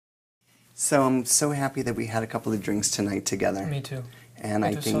So I'm so happy that we had a couple of drinks tonight together. Me too. And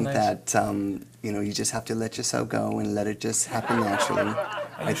I think that, you know, you just have to let yourself go and let it just happen naturally.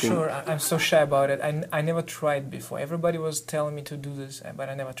 Are you sure? I'm so shy about it. I never tried before. Everybody was telling me to do this, but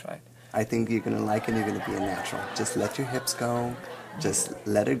I never tried. I think you're going to like it. You're going to be a natural. Just let your hips go. Just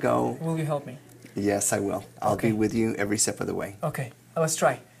let it go. Will you help me? Yes, I will. I'll be with you every step of the way. Okay, let's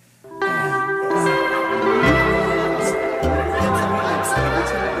try.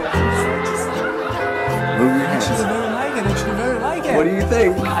 Move your hands. Actually very like it. What do you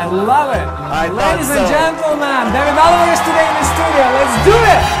think? I love it. I Ladies and gentlemen, David Alvarez today in the studio. Let's do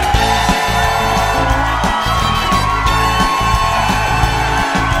it.